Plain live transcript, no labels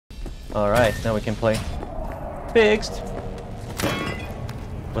Alright, now we can play. Fixed!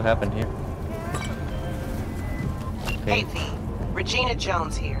 What happened here? Hey V, Regina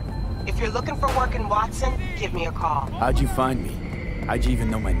Jones here. If you're looking for work in Watson, give me a call. How'd you find me? How'd you even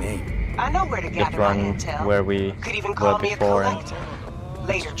know my name? I know where to gather my intel. Where we could even call me a collector.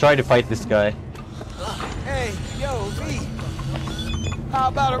 Later. Try to fight this guy. Hey, yo, V. How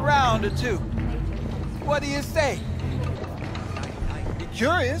about a round or two? What do you say? You're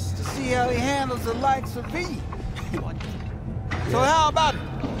curious to see how he handles the likes of V. So how about it?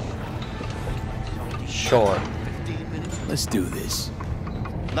 Sure. Let's do this.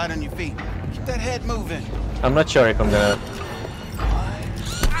 Light on your feet. Keep that head moving. I'm not sure if I'm gonna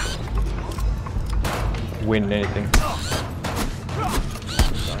win anything.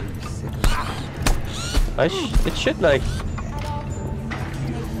 It should like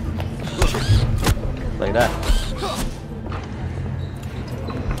that.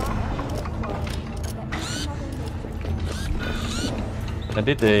 I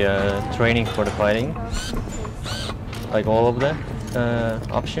did the training for the fighting, like all of the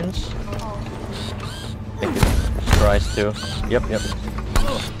options. I think it tries to. Yep.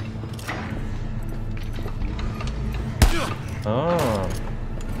 Oh.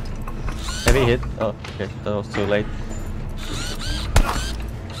 Heavy hit. Oh, okay, that was too late.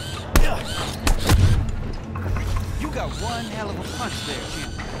 You got one hell of a punch there,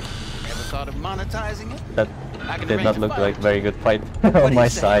 champ. Ever thought of monetizing it? That did not look like very good fight on my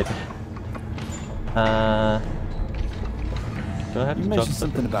side. Do I have you to mentioned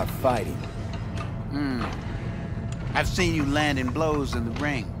something about fighting. I've seen you landing blows in the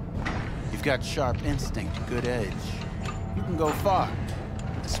ring. You've got sharp instinct, good edge. You can go far,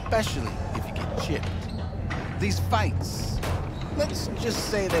 especially if you get chipped. These fights, let's just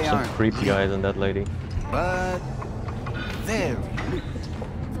say they aren't some creepy eyes on that lady. but very lucrative.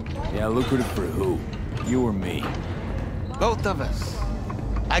 Yeah, lucrative for who? You or me? Both of us.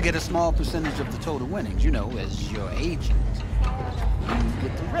 I get a small percentage of the total winnings, you know, as your agent. You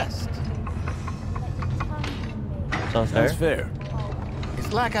get the rest. Sounds fair. That's fair.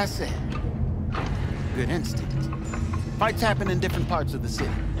 It's like I said, good instinct. Fights happen in different parts of the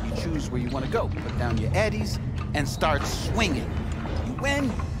city. You choose where you want to go, put down your eddies, and start swinging. You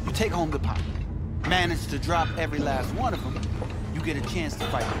win, you take home the pot. Manage to drop every last one of them, you get a chance to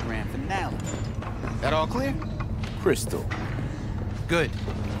fight the grand finale. That all clear? Crystal. Good.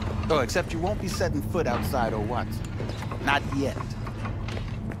 Oh, except you won't be setting foot outside old Watson. Not yet.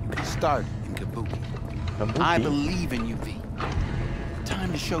 You can start in Kabuki. I believe in you, V.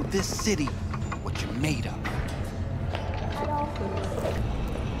 Time to show this city what you're made of.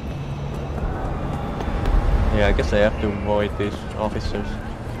 Yeah, I guess I have to avoid these officers.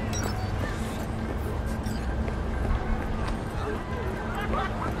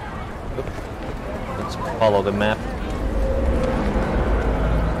 Oop. Let's follow the map.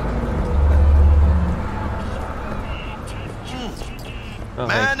 Oh,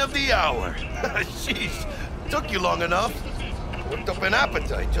 Man hey. of the hour. Sheesh, took you long enough. Whipped up an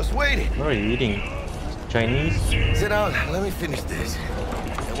appetite, just waiting. What are you eating? Chinese? Sit down, let me finish this.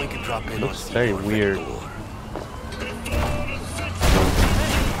 Then we can drop in. Looks very weird.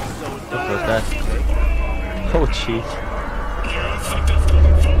 What was that? Oh, jeez.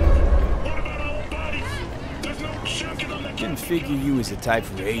 Didn't figure you was the type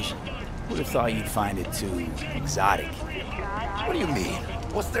for Asian. Would have thought you'd find it too exotic. What do you mean?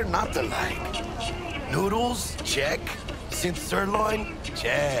 What's there not to like? Noodles? Check. Synth sirloin?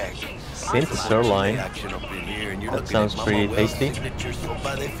 Check. Synth sirloin? Action up in here, and you're That looking sounds at Mama pretty Wells' tasty. signature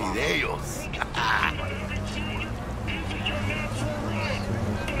sopa de fideos.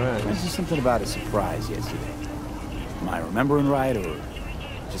 You mentioned something about a surprise yesterday. Am I remembering right, or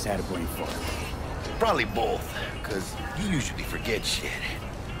just had a brain fart? Probably both, because you usually forget shit.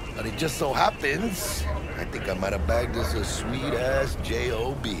 But it just so happens, I think I might have bagged us a sweet-ass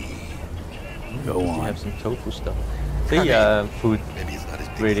J.O.B. Go We on. have some tofu stuff. The food Maybe it's not as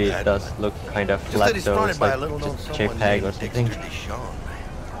big really as that, does look kind of just that flat he's though. fronted It's by like a little-known just someone JPEG or named something. Dexter Deshawn.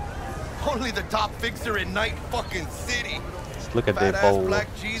 Only the top fixer in night fucking city. Just look at the Badass bowl black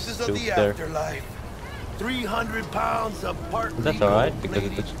of Jesus of soup the there. afterlife. 300 pounds of part. That's alright, because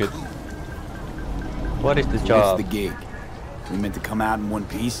it looks good. What is the So job? what's the gig? We meant to come out in one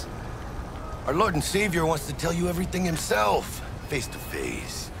piece? Our Lord and Savior wants to tell you everything himself, face to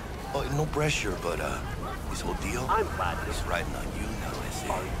face. Oh, no pressure, but this whole deal is riding on you now, is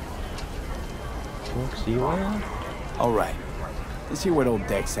it? See one? All right. Let's hear what old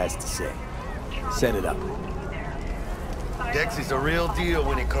Dex has to say. Set it up. Dex is a real deal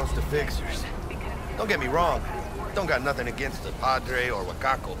when it comes to fixers. Don't get me wrong, don't got nothing against the Padre or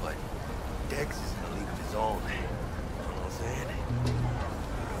Wakako, but Dex is in a league of his own. You know what I'm saying?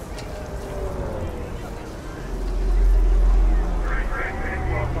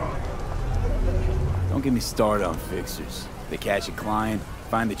 Don't get me started on fixers. They catch a client,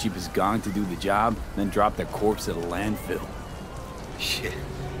 find the cheapest gong to do the job, then drop their corpse at a landfill. Shit.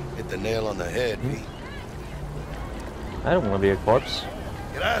 Hit the nail on the head, V. I don't want to be a corpse.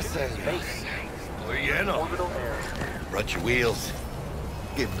 Gracias. Estoy lleno. Brought your wheels.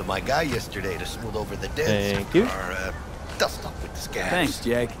 Gave them to my guy yesterday to smooth over the dents. Thank you. Or, dust up with the scabs. Thanks,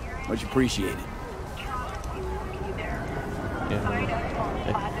 Jack. Much appreciated.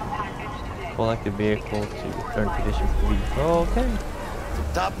 Collect the vehicle to return condition for okay.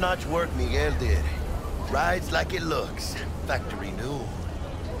 Top-notch work Miguel did. Rides like it looks. Factory new.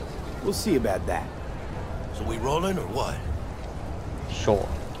 We'll see about that. So we rolling or what? Sure.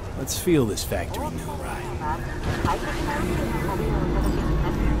 Let's feel this factory new ride.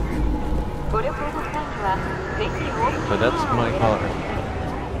 So that's my car.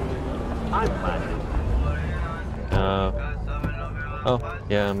 Oh,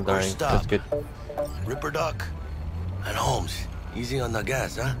 yeah, I'm dying. That's good. Ripper Doc and Holmes. Easy on the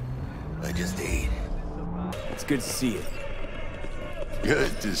gas, huh? I just ate. It's good to see you.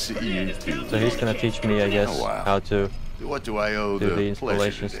 Good to see you too. So he's gonna teach me, I guess, how to What do I owe do the the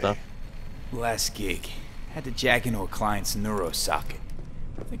installation pleasure stuff. Last gig. Had to jack into a client's neuro socket.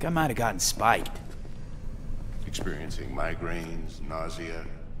 I think I might have gotten spiked. Experiencing migraines, nausea,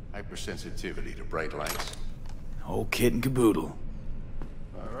 hypersensitivity to bright lights. Whole kit and caboodle.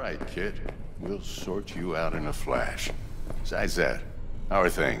 All right, kid. We'll sort you out in a flash. Besides that, how are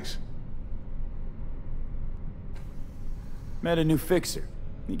things? Met a new fixer.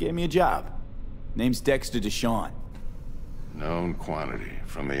 He gave me a job. Name's Dexter Deshawn. Known quantity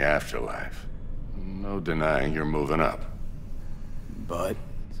from the afterlife. No denying you're moving up. But,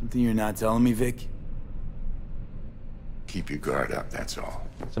 something you're not telling me, Vic? Keep your guard up, that's all.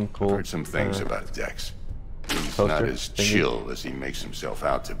 Some cool. Heard some things about Dex. He's poster not as thingy. chill as he makes himself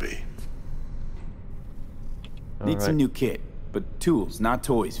out to be. Need Alright. some new kit, but tools, not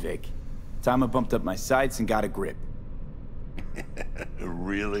toys, Vic. Time I bumped up my sights and got a grip.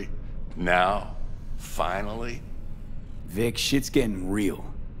 Really? Now? Finally? Vic, shit's getting real.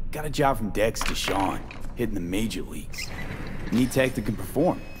 Got a job from Dex Deshawn, hitting the major leagues. Need tech that can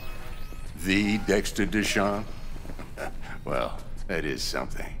perform. The Dexter Deshawn? Well, that is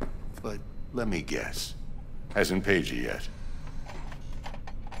something. But let me guess. Hasn't paid you yet.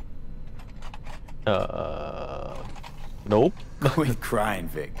 Nope. Quit crying,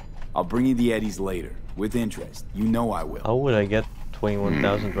 Vic. I'll bring you the eddies later, with interest. You know I will. How would I get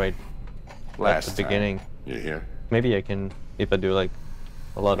 21,000 right Last at the beginning? time. You hear? Maybe I can if I do like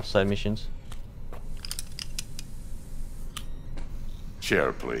a lot of side missions.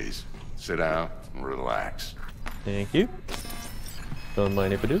 Chair, please. Sit down and relax. Thank you. Don't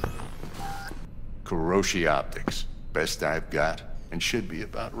mind if I do. Kuroshi Optics. Best I've got, and should be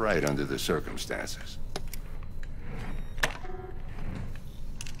about right under the circumstances.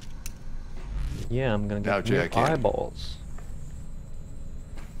 Yeah, I'm gonna Now, get new Jack in. eyeballs.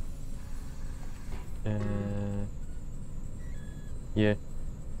 Yeah.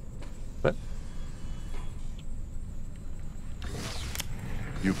 What?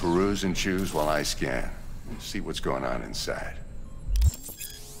 You peruse and choose while I scan. See what's going on inside.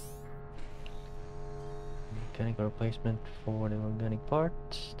 Mechanical replacement for the organic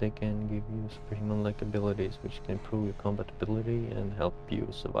parts. They can give you superhuman-like abilities which can improve your compatibility and help you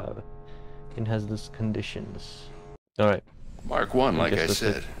survive in hazardous conditions. Alright. Mark 1, like I guess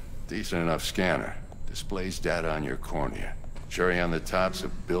that's said. Decent enough scanner. Displays data on your cornea. Cherry on the top's a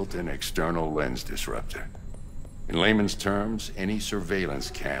built-in external lens disruptor. In layman's terms, any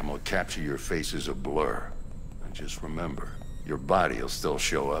surveillance cam will capture your face as a blur. And just remember, your body will still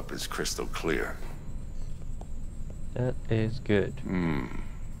show up as crystal clear. That is good.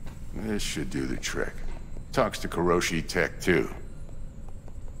 This should do the trick. Talks to Kuroshi Tech, too.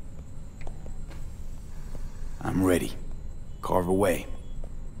 I'm ready. Carve away.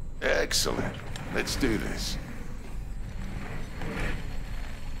 Excellent. Let's do this.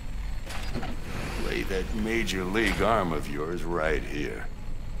 Lay that major league arm of yours right here.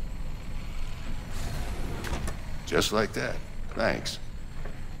 Just like that. Thanks.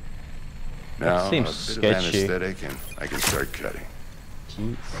 Now, seems a bit sketchy. of anesthetic and I can start cutting.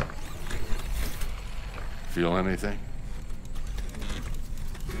 Jeez. Feel anything?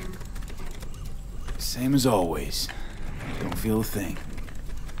 Same as always. Don't feel a thing.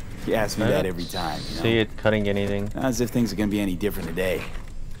 You ask me that every time, you know? See it cutting anything. Not as if things are gonna be any different today.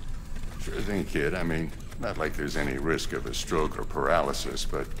 Sure thing, kid. I mean, Not like there's any risk of a stroke or paralysis,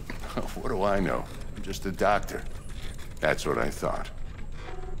 but what do I know? I'm just a doctor. That's what I thought.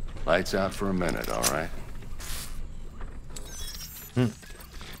 Lights out for a minute, all right?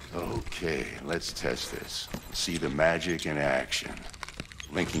 Okay, let's test this. See the magic in action.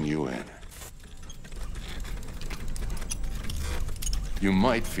 Linking you in. You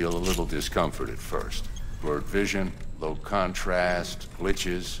might feel a little discomfort at first. Blurred vision, low contrast,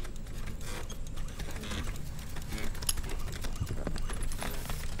 glitches.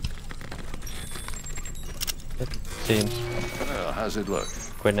 Seems Well, how's it look?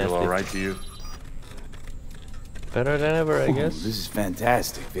 quite Feel nasty. all right to you? Better than ever, I Ooh, guess. this is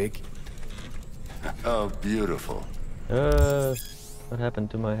fantastic, Vic. Oh, beautiful. What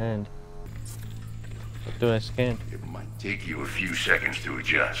happened to my hand? What do I scan? It might take you a few seconds to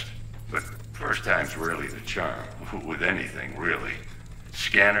adjust, but first time's rarely the charm. With anything, really.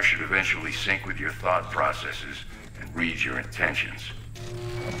 Scanner should eventually sync with your thought processes and read your intentions.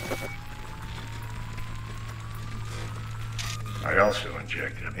 I also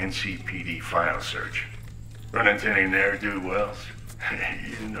inject an NCPD file search. Run into any ne'er-do-wells?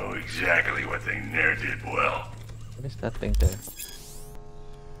 You know exactly what they ne'er did well. What is that thing there?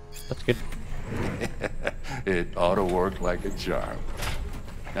 That's good. It ought to work like a charm.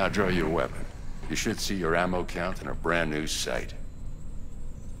 Now draw your weapon. You should see your ammo count in a brand new sight.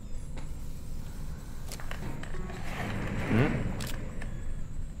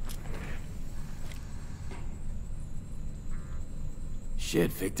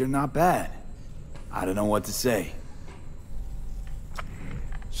 Shit, Victor, not bad. I don't know what to say.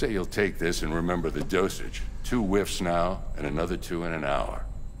 Say you'll take this and remember the dosage. 2 whiffs now, and another 2 in an hour.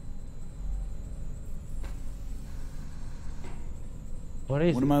 What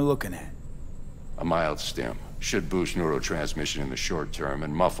is What it? am I looking at? A mild stim. Should boost neurotransmission in the short term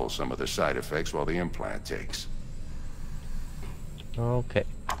and muffle some of the side effects while the implant takes. Okay.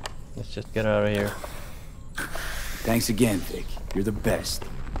 Let's just get out of here. Thanks again, Vic. You're the best.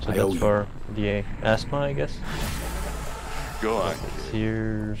 So I owe that's you. for the asthma, I guess. Go on, It's kid.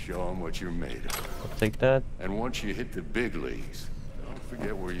 here. Show them what you're made of. I'll take that. And once you hit the big leagues, don't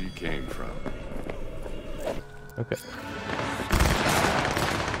forget where you came from. Okay.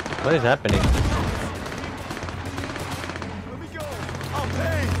 What is happening?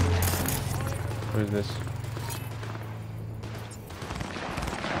 What is this?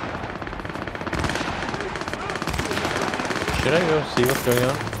 Should I go see what's going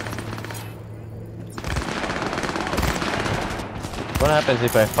on? What happens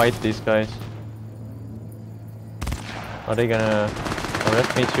if I fight these guys? Are they gonna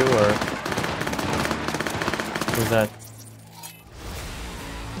arrest me too, or who's that?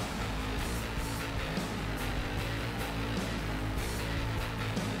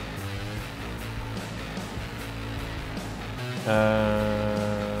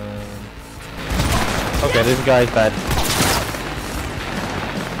 Okay, this guy's bad.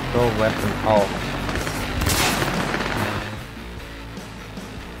 Throw weapon off.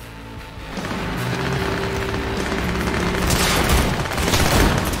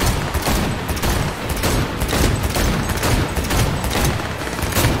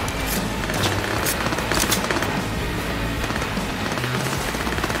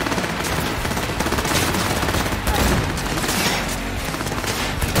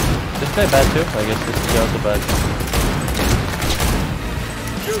 This guy bad too? I guess this is also bad.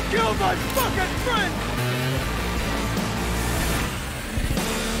 You killed my fucking friend!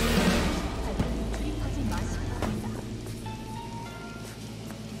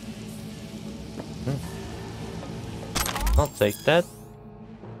 I'll take that.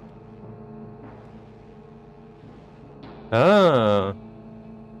 Ah,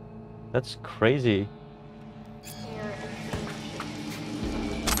 that's crazy.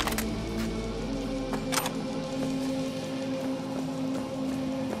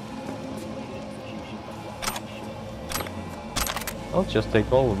 I'll just take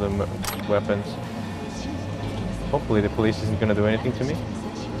all of the weapons. Hopefully the police isn't gonna do anything to me.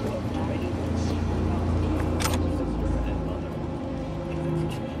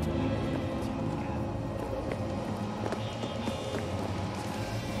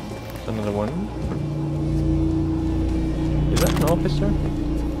 There's another one. Is that an officer?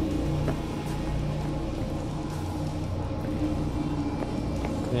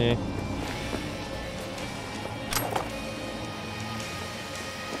 Yeah.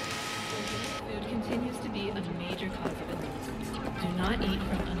 Food continues to be a major cause of illness. Do not eat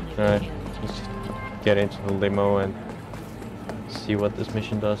from unlit Alright, hands. let's just get into the limo and see what this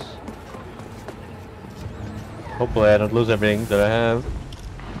mission does. Hopefully I don't lose everything that I have.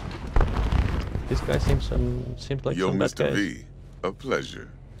 This guy guys seems like Yo, some bad Mr. guys. V, a pleasure.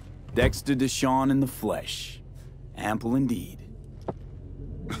 Dexter Deshawn in the flesh. Ample indeed.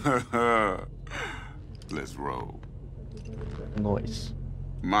 Let's roll. Noise.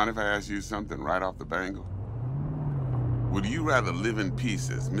 Mind if I ask you something right off the bangle? Would you rather live in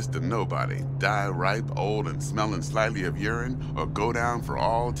pieces, Mr. Nobody, die ripe, old, and smelling slightly of urine, or go down for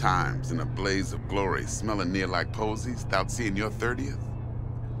all times in a blaze of glory, smelling near like posies, without seeing your 30th?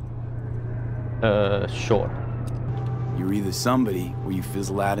 Sure. You're either somebody or you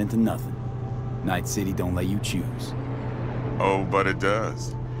fizzle out into nothing. Night City don't let you choose. Oh, but it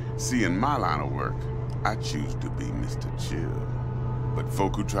does. See, in my line of work, I choose to be Mr. Chill. But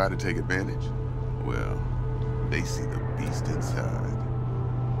folk who try to take advantage, well, they see the beast inside.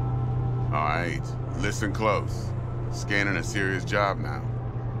 All right, listen close. Scanning a serious job now.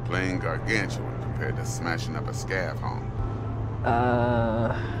 Playing gargantuan compared to smashing up a scav home.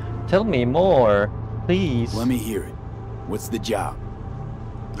 Tell me more, please. Let me hear it. What's the job?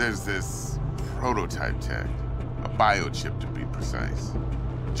 There's this prototype tech. A biochip to be precise.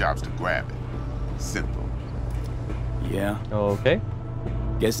 Job's to grab it. Simple. Yeah? Okay.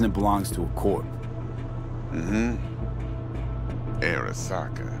 Guessing it belongs to a corp. Mm-hmm.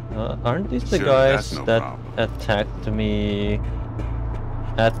 Arasaka. Aren't these the Sure, guys that's no that problem. attacked me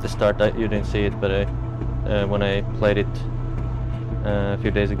at the start? You didn't see it, but when I played it a few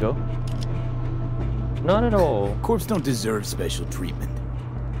days ago. Not at all. Corps don't deserve special treatment.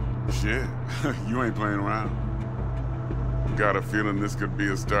 Shit, you ain't playing around. Got a feeling this could be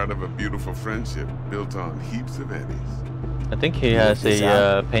a start of a beautiful friendship built on heaps of eddies. I think he has a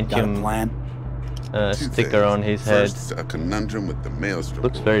Got a Pentium plan? Two sticker things. on his head. First, a conundrum with the maelstrom.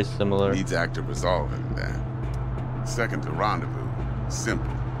 Looks board. very similar. Needs active resolving that. Second, a rendezvous.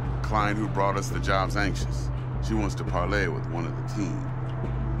 Simple. Client who brought us the job's anxious. She wants to parlay with one of the team.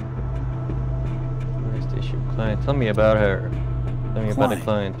 Where's the issue? Client. Tell me about her. Tell me about the Client.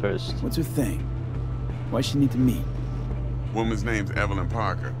 client first. What's her thing? Why she need to meet? Woman's name's Evelyn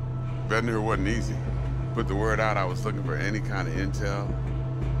Parker. Betting her wasn't easy. Put the word out I was looking for any kind of intel.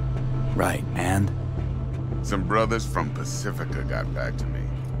 Right, and? Some brothers from Pacifica got back to me.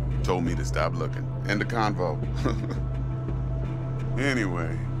 Told me to stop looking. End the convo.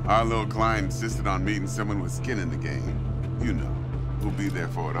 Anyway, our little client insisted on meeting someone with skin in the game. You know, who'll be there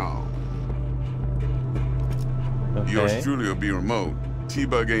for it all. Okay. Yours truly will be remote.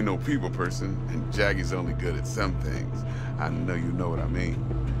 T-Bug ain't no people person, and Jaggy's only good at some things. I know you know what I mean.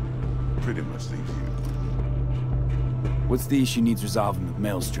 Pretty much leaves you. What's the issue needs resolving with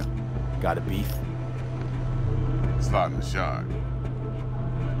Maelstrom? Got a beef? Slotting the shard.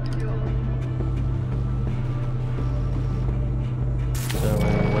 So,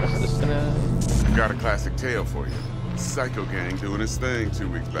 what's this gonna... Got a classic tale for you. Psycho gang doing his thing 2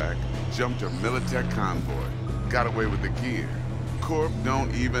 weeks back. Jumped a Militech convoy. Got away with the gear. Corp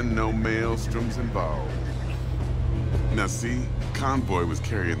don't even know Maelstrom's involved. Now see, convoy was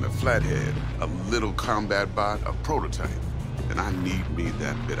carrying the Flathead, a little combat bot, a prototype. And I need me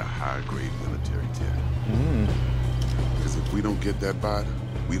that bit of high-grade military tech. Because if we don't get that bot,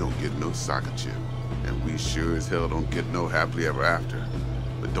 we don't get no soccer chip. And we sure as hell don't get no happily ever after.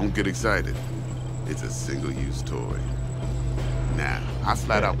 But don't get excited. It's a single-use toy. Now, I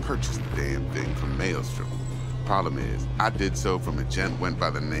flat out purchased the damn thing from Maelstrom. Problem is, I did so from a gent went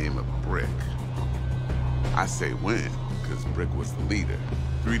by the name of Brick. I say when, because Brick was the leader.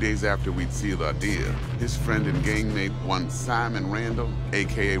 3 days after we'd sealed our deal, his friend and gangmate, one Simon Randall,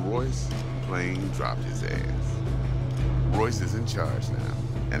 a.k.a. Royce, plain dropped his ass. Royce is in charge now,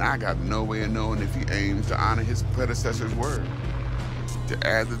 and I got no way of knowing if he aims to honor his predecessor's word. To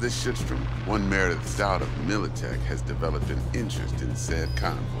add to this shitstorm, one Meredith Stout of Militech has developed an interest in said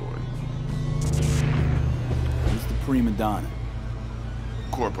convoy. Who's the prima donna?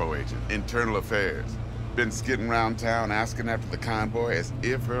 Corpo agent, internal affairs. Been skidding around town asking after the convoy as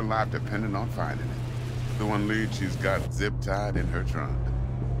if her life depended on finding it. The one lead she's got zip-tied in her trunk.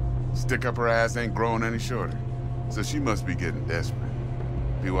 Stick up her ass ain't growing any shorter, so she must be getting desperate.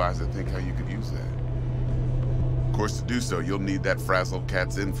 Be wise to think how you could use that. Of course, to do so, you'll need that frazzled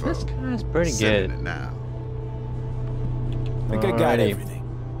cat's info. This guy's pretty Sending good. it now. I think I got Alrighty. everything.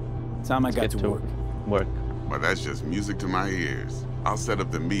 Time I got Get to to work. work. Well, that's just music to my ears. I'll set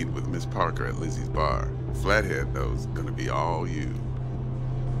up the meet with Miss Parker at Lizzie's bar. Flathead, though, is gonna be all you.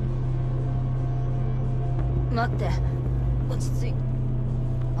 待って、落ち着い。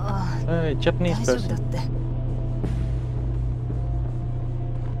ああ、 Japanese 大丈夫だ person. って。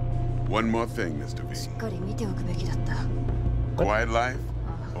 One more thing, Mr. し V. っかり見ておくべきだった。 Quiet life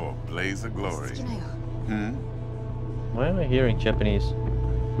or blaze of 好 glory? きなよ。 Hmm? Why am I hearing Japanese?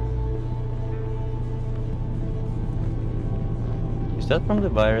 that from the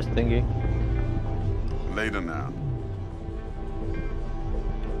virus thingy? Later now.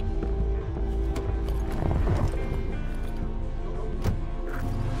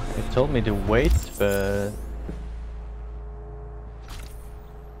 It told me to wait, but...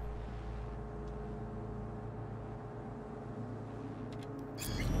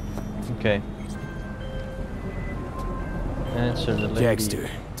 Okay. Answer the lady. Dexter,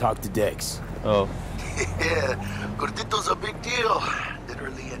 talk to Dex. Oh. Yeah, Gordito's a big deal.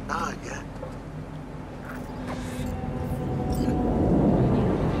 Literally at 9, yeah?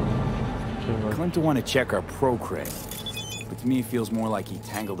 Claimed to want to check our pro-cred, but to me it feels more like he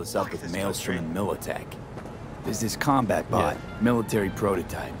tangled us up with Maelstrom and Militech. There's this combat bot, military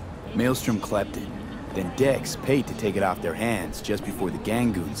prototype. Maelstrom clept it. Then Dex paid to take it off their hands just before the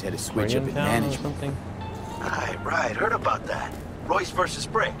Gangoons had a switch up in management. Right, heard about that. Royce versus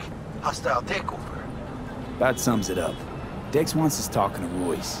Brick. Hostile takeover. That sums it up. Dex wants us talking to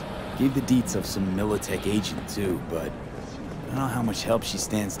Royce. Gave the deets of some Militech agent too, but I don't know how much help she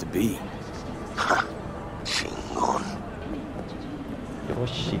stands to be. Ha! Chingon.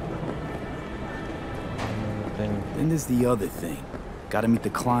 Yoshi. Then there's the other thing. Gotta meet the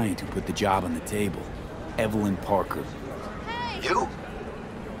client who put the job on the table. Evelyn Parker. You?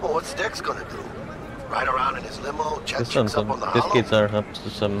 Well, what's Dex gonna do? Ride around in his limo, chat chicks up on the These hollow? kids are up to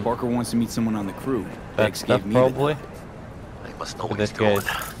some... Parker wants to meet someone on the crew. bad Dex stuff, gave me probably. They must know But what he's that doing.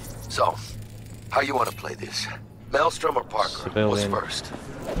 guy's So, how you want to play this? Maelstrom or Parker? civilian. What's first?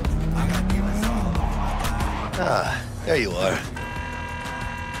 Ah, there you are.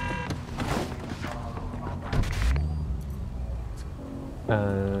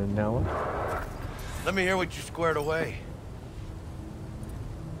 Now what? Let me hear what you squared away.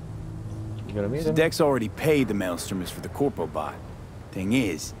 You gonna meet him? Dex already paid the Maelstromers for the Corpo bot. Thing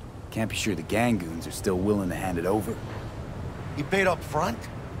is, can't be sure the Gangoons are still willing to hand it over. You paid up front?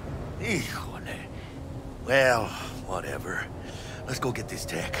 Híjole. Well, whatever. Let's go get this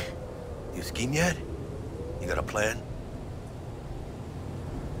tech. You scheme yet? You got a plan?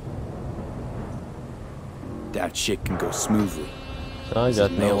 That shit can go smoothly. So I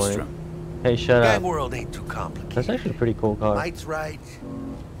got no way. Maelstrom. Hey, shut Gang up. world ain't too complicated. That's actually a pretty cool car. Might's right.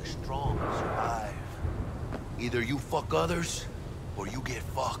 The strong survive. Either you fuck others, or you get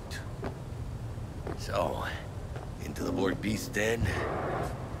fucked. So, into the Lord Beast's den.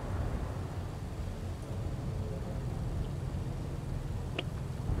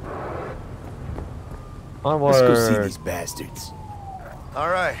 Onward. Let's go see these bastards. All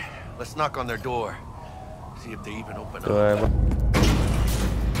right, let's knock on their door. See if they even open So, up.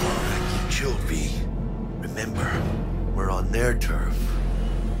 Chill, V. Remember, we're on their turf.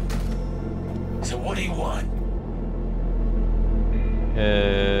 So what do you want?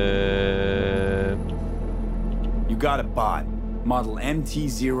 You got a bot. Model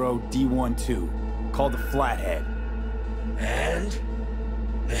MT0D12. Called the Flathead. And?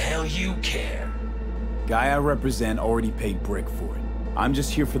 The hell you care? Guy I represent already paid Brick for it. I'm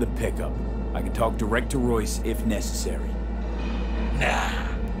just here for the pickup. I can talk direct to Royce if necessary. Nah,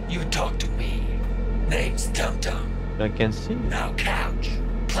 you talk to me. Name's Tum Tum. I can see. Now couch.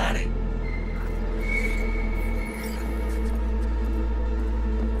 Planet.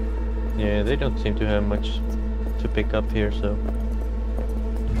 Yeah, they don't seem to have much to pick up here, so...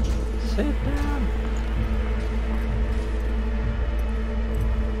 Sit down.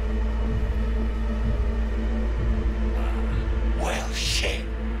 Well, shit.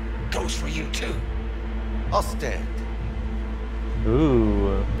 Goes for you too. I'll stand.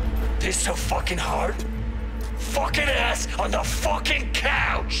 Ooh. This so fucking hard? Fucking ass on the fucking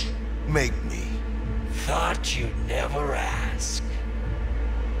couch! Make me. Thought you'd never ask.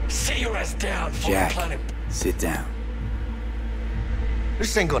 Sit your ass down for Jack, Planet. sit down.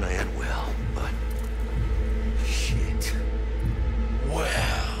 This ain't gonna end well, but... Shit.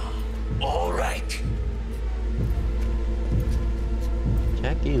 Well, alright.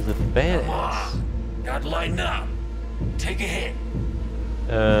 Jackie is a Come badass. on. Got lined up. Take a hit.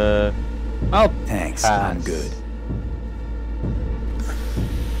 I'll Thanks, pass. I'm good.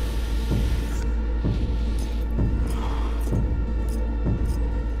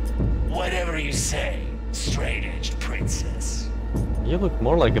 Whatever you say, straight-edged princess. You look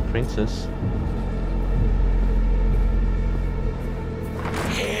more like a princess.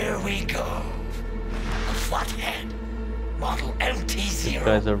 Here we go. A Flathead. Model MT0. These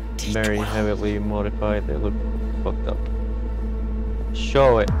guys are very heavily modified. They look fucked up.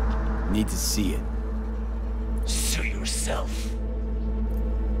 Show it. Need to see it. Sue yourself.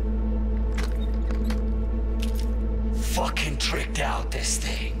 Fucking tricked out this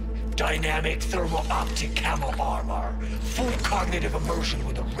thing. Dynamic thermal optic camo armor. Full cognitive immersion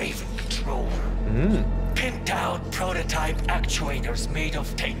with a Raven controller. Pinned down prototype actuators made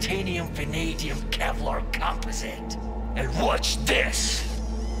of titanium, vanadium, Kevlar composite. And watch this!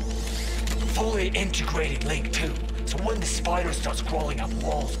 Fully integrated link 2, so when the spider starts crawling up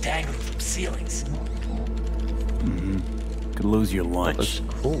walls dangling from ceilings. Could lose your lunch. That's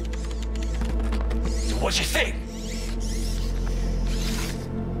cool. So what you think?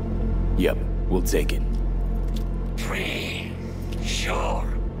 Yep, we'll take it. Free. Sure.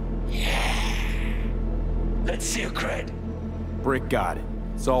 Yeah. Let's see your cred. Brick got it.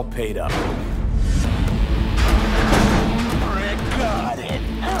 It's all paid up. Brick got it.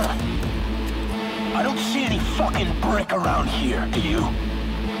 I don't see any fucking brick around here, do you?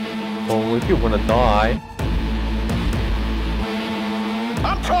 Well, if you wanna die...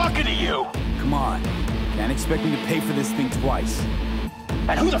 I'm talking to you! Come on. Can't expect me to pay for this thing twice.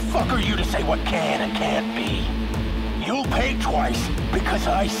 And who the fuck are you to say what can and can't be? You'll pay twice because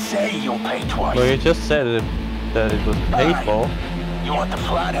I say you'll pay twice. Well, you just said that it was paid for. You want the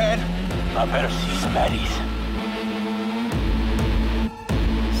Flathead? I better see some eddies.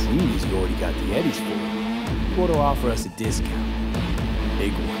 Seems you already got the eddies for it. You ought to offer us a discount.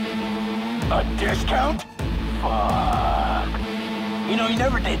 Big one. A discount? Fuck. You know, you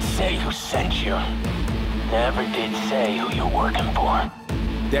never did say who sent you. Never did say who you're working for.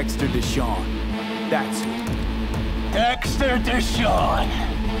 Dexter Deshawn. That's who. Dexter Deshawn.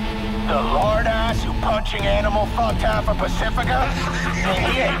 The lord ass who punching animal fucked half of Pacifica? And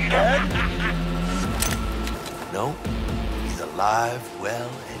he ain't dead? No, he's alive,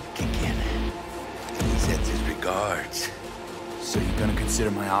 well, and kicking. And he sends his regards. So you're gonna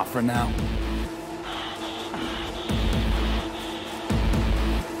consider my offer now?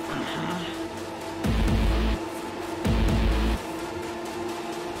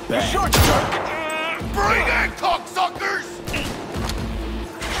 You short jerk! Bring it, cocksuckers!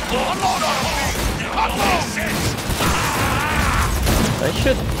 Unload on me! Unload! I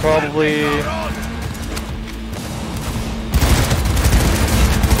should probably...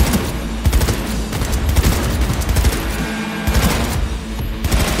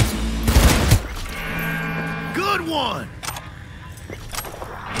 Good one!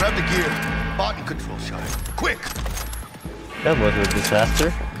 Grab the gear. Button control shot. Quick! That was a disaster.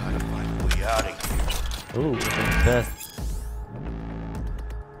 Gotta find a way out of here. Ooh, that.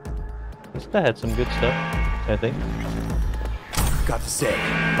 This guy had some good stuff, I think. Got to say,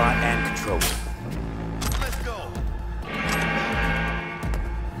 bot and controller. Let's go.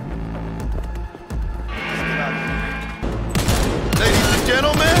 Let's get out of here. Ladies and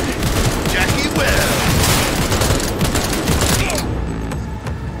gentlemen, Jackie Wells.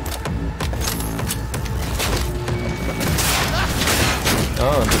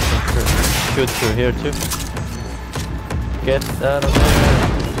 Oh, this is good through here too. Get out of there.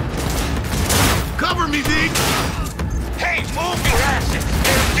 Cover me, Zeke! Hey, move your asses!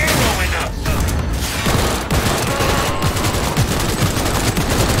 There's zero in us!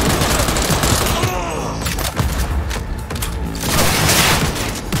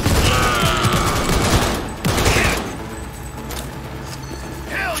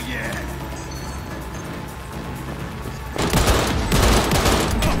 Hell yeah!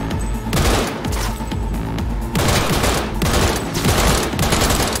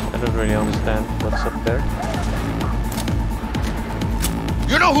 I don't really understand what's up there.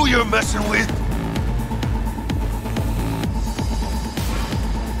 You know who you're messing with?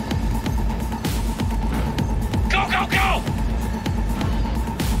 Go, go, go!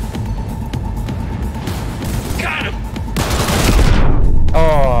 Got him!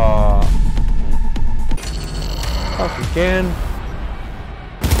 Oh, fuck again.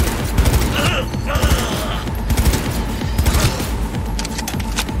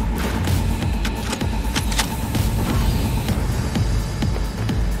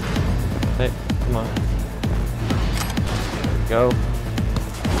 Hey, come on. There we go.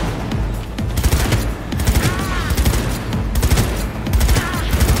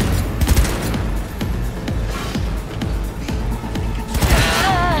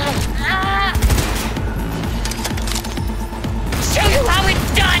 Show you how it's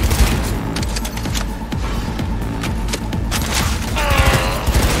done!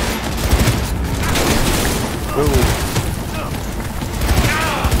 Ooh.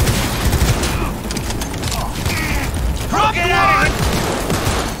 Rocket on!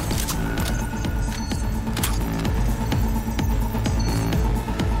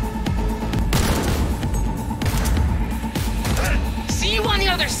 See you on the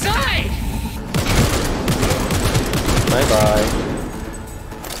other side! Bye bye.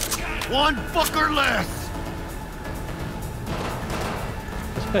 One fucker less!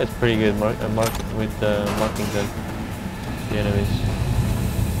 This guy's pretty good with marking the enemies.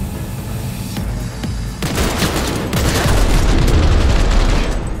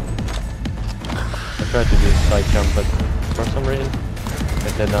 I tried to do a side jump, but for some reason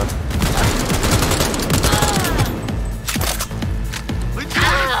I did not.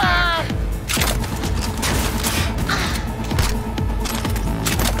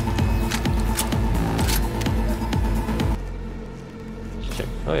 Check.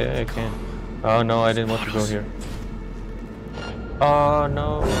 Oh yeah, I can. Oh no, I didn't want to go here. Oh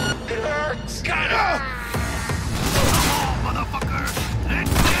no. Scanner! Motherfucker!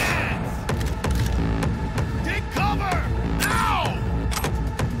 Let's dance! Take cover! Now!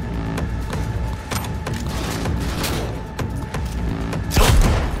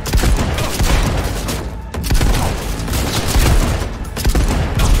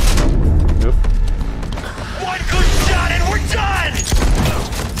 Nope. One good shot and we're done!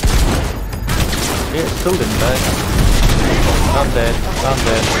 Yeah, still didn't die. I'm dead. I'm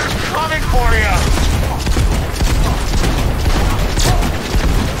dead. We're coming for you!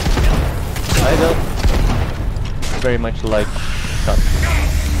 I don't very much like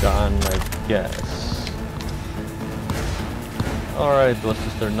shotgun, I guess. Alright, it was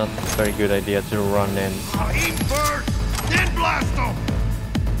just not a very good idea to run in. Eat first, then blast them!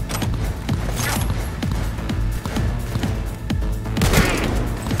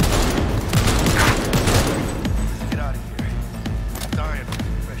 Get out of here. I'm dying of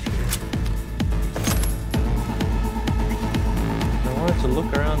fresh air. I wanted to look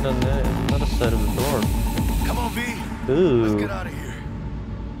around on the other side of the door. Come on, V. Ooh. Let's get out of here.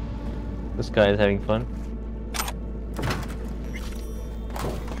 This guy is having fun.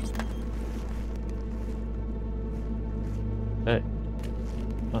 Hey.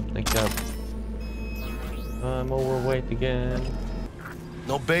 Oh, thank God. I'm overweight again.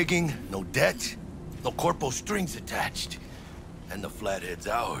 No begging, no debt, no corpo strings attached. And the Flathead's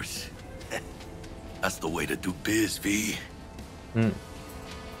ours. That's the way to do biz, V.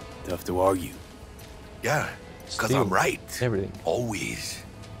 Tough to argue. Yeah, because I'm right. Everything. Always.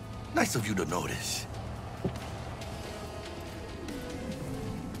 Nice of you to notice.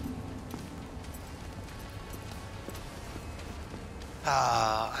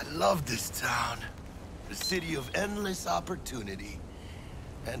 Ah, I love this town. The city of endless opportunity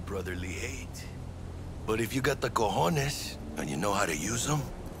and brotherly hate. But if you got the cojones and you know how to use them,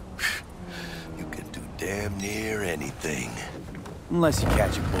 you can do damn near anything. Unless you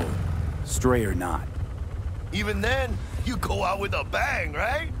catch a bullet, stray or not. Even then, you go out with a bang,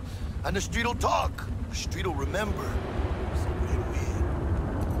 right? And the street'll talk. The street'll remember. It's a win-win.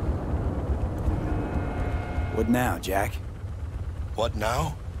 What now, Jack? What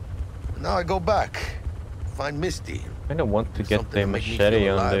now? Now I go back. Find Misty. I don't want to get Something the to make me machete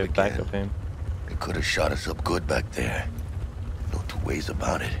feel on the alive back again. of him. They could have shot us up good back there. No two ways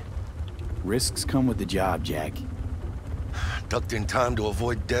about it. Risks come with the job, Jack. Ducked in time to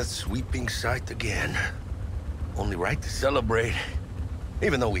avoid death's sweeping sight again. Only right to celebrate.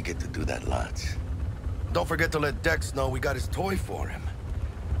 Even though we get to do that lots. Don't forget to let Dex know we got his toy for him.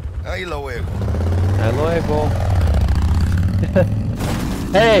 Ahí luego. Hasta luego.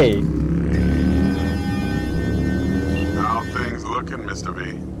 Hey! How things looking, Mr.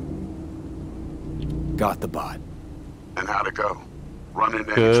 V? Got the bot. And how'd it go? Run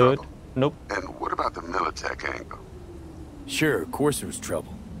into any Good. trouble? Nope. And what about the Militech angle? Sure, of course there was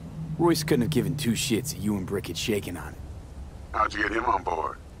trouble. Royce couldn't have given two shits that you and Brick had shaken on it. How'd you get him on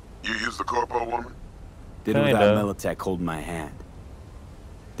board? You used the corpo woman? Did it Kinda. without Militech holding my hand.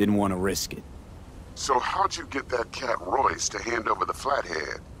 Didn't want to risk it. So how'd you get that cat Royce to hand over the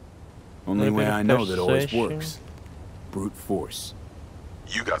Flathead? Only Little way bit of I know that always persuasion. works. Brute force.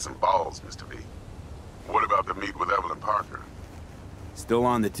 You got some balls, Mr. V. What about the meet with Evelyn Parker? Still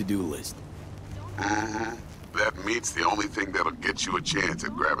on the to-do list. Mm-hmm. That meet's the only thing that'll get you a chance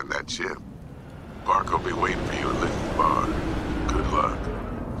at grabbing that chip. Parker will be waiting for you at Lincoln Bar. Good luck.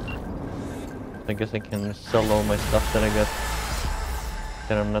 I guess I can sell all my stuff that I got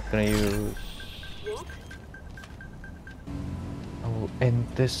that I'm not gonna use. I will end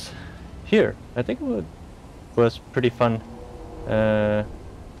this here. I think it was pretty fun.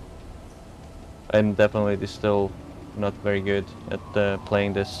 I'm definitely still not very good at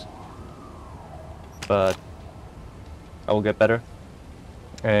playing this, but I will get better.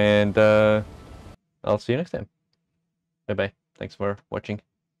 And I'll see you next time. Bye bye. Thanks for watching.